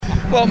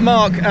Well,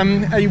 Mark,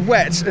 a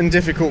wet and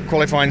difficult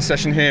qualifying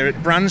session here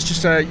at Brands.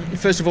 Just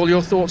first of all,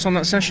 your thoughts on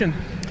that session?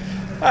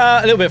 A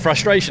little bit of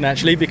frustration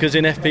actually, because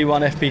in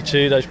FP1,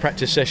 FP2, those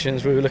practice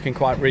sessions we were looking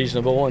quite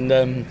reasonable, and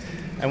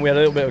we had a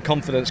little bit of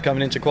confidence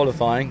coming into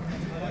qualifying.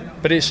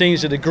 But it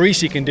seems that the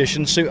greasy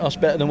conditions suit us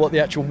better than what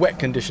the actual wet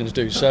conditions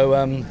do.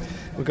 So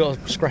we've got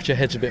to scratch our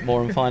heads a bit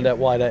more and find out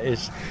why that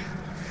is.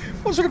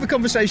 What sort of a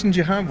conversation do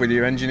you have with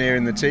your engineer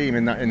and the team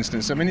in that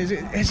instance? I mean,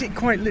 is it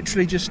quite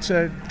literally just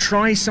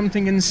try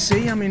something and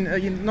see? I mean,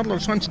 not a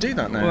lot of time to do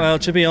that now. Well,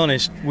 to be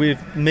honest, with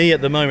me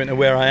at the moment and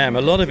where I am,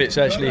 a lot of it's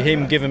actually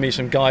him giving me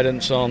some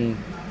guidance on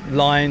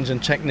lines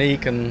and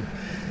technique, and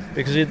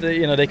because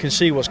they can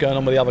see what's going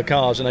on with the other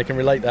cars and they can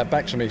relate that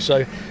back to me.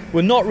 So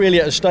we're not really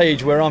at a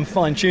stage where I'm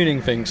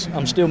fine-tuning things.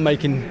 I'm still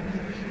making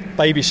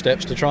baby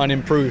steps to try and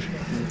improve.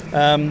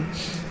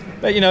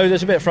 But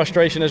there's a bit of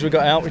frustration as we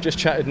got out. We just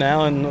chatted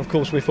now, and of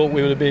course we thought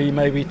we would be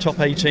maybe top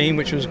 18,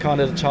 which was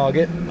kind of the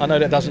target. I know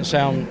that doesn't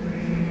sound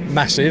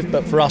massive,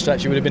 but for us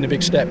actually would have been a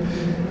big step.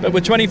 But we're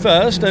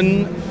 21st,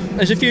 and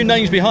there's a few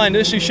names behind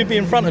us who should be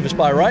in front of us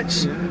by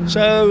rights,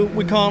 so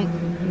we can't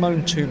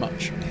moan too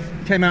much.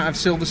 Came out of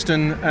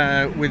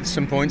Silverstone with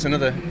some points,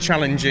 another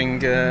challenging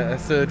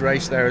third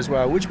race there as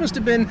well, which must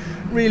have been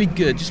really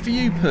good just for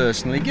you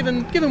personally,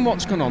 given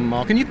what's gone on,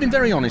 Mark. And you've been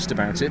very honest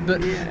about it, but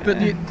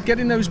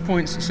getting those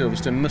points at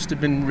Silverstone must have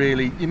been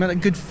you had a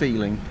good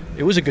feeling.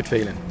 It was a good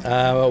feeling.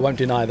 I won't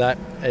deny that.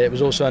 It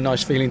was also a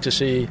nice feeling to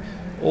see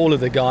all of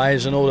the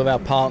guys and all of our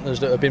partners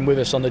that have been with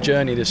us on the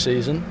journey this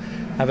season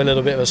have a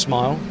little bit of a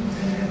smile.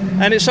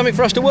 And it's something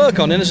for us to work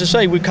on. And as I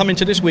say, we've come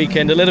into this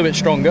weekend a little bit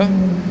stronger.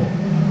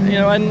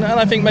 And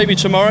I think maybe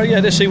tomorrow,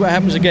 let's see what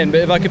happens again.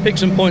 But if I could pick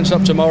some points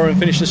up tomorrow and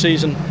finish the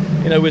season,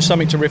 with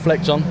something to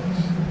reflect on,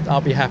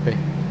 I'll be happy.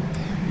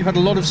 You've had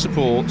a lot of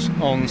support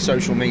on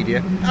social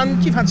media,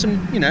 and you've had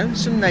some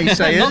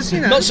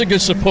naysayers. Not so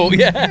good support,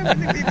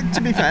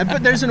 To be fair,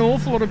 but there's an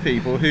awful lot of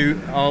people who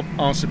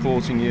are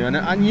supporting you,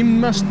 and you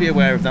must be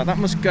aware of that. That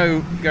must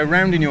go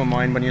round in your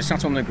mind when you're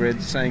sat on the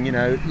grid saying,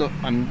 look,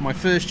 I'm my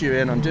first year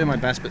in, I'm doing my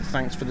best, but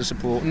thanks for the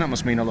support, and that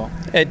must mean a lot.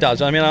 It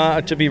does. I mean,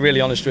 to be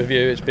really honest with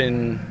you, it's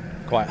been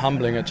quite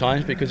humbling at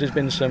times, because there's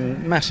been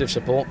some massive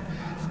support.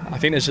 I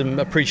think there's some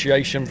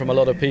appreciation from a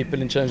lot of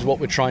people in terms of what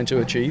we're trying to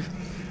achieve.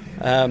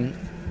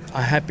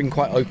 I had been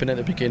quite open at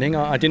the beginning.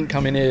 I didn't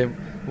come in here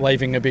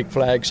waving a big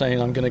flag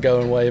saying I'm going to go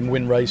away and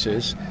win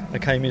races. I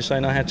came in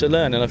saying I had to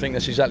learn, and I think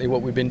that's exactly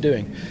what we've been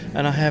doing.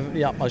 And I have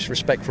the utmost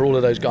respect for all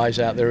of those guys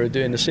out there who are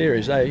doing the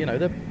series.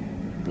 They're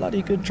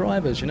bloody good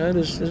drivers.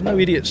 There's no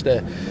idiots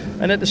there.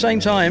 And at the same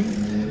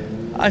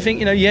time, I think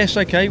yes,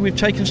 okay, we've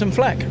taken some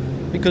flack,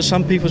 because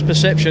some people's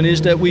perception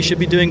is that we should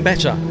be doing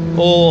better,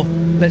 or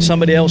let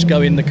somebody else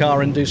go in the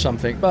car and do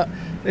something. But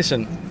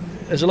listen,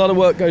 there's a lot of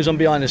work goes on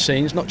behind the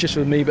scenes, not just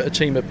with me, but a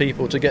team of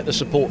people to get the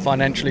support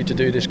financially to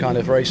do this kind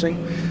of racing.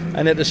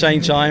 And at the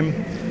same time,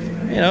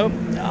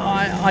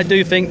 I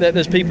do think that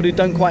there's people who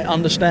don't quite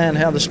understand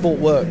how the sport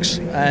works,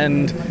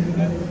 and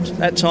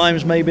at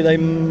times maybe they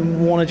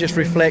want to just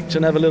reflect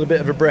and have a little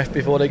bit of a breath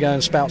before they go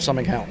and spout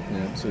something out. Yeah,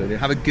 absolutely.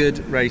 Have a good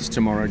race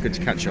tomorrow. Good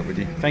to catch up with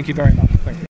you. Thank you very much. Thank you.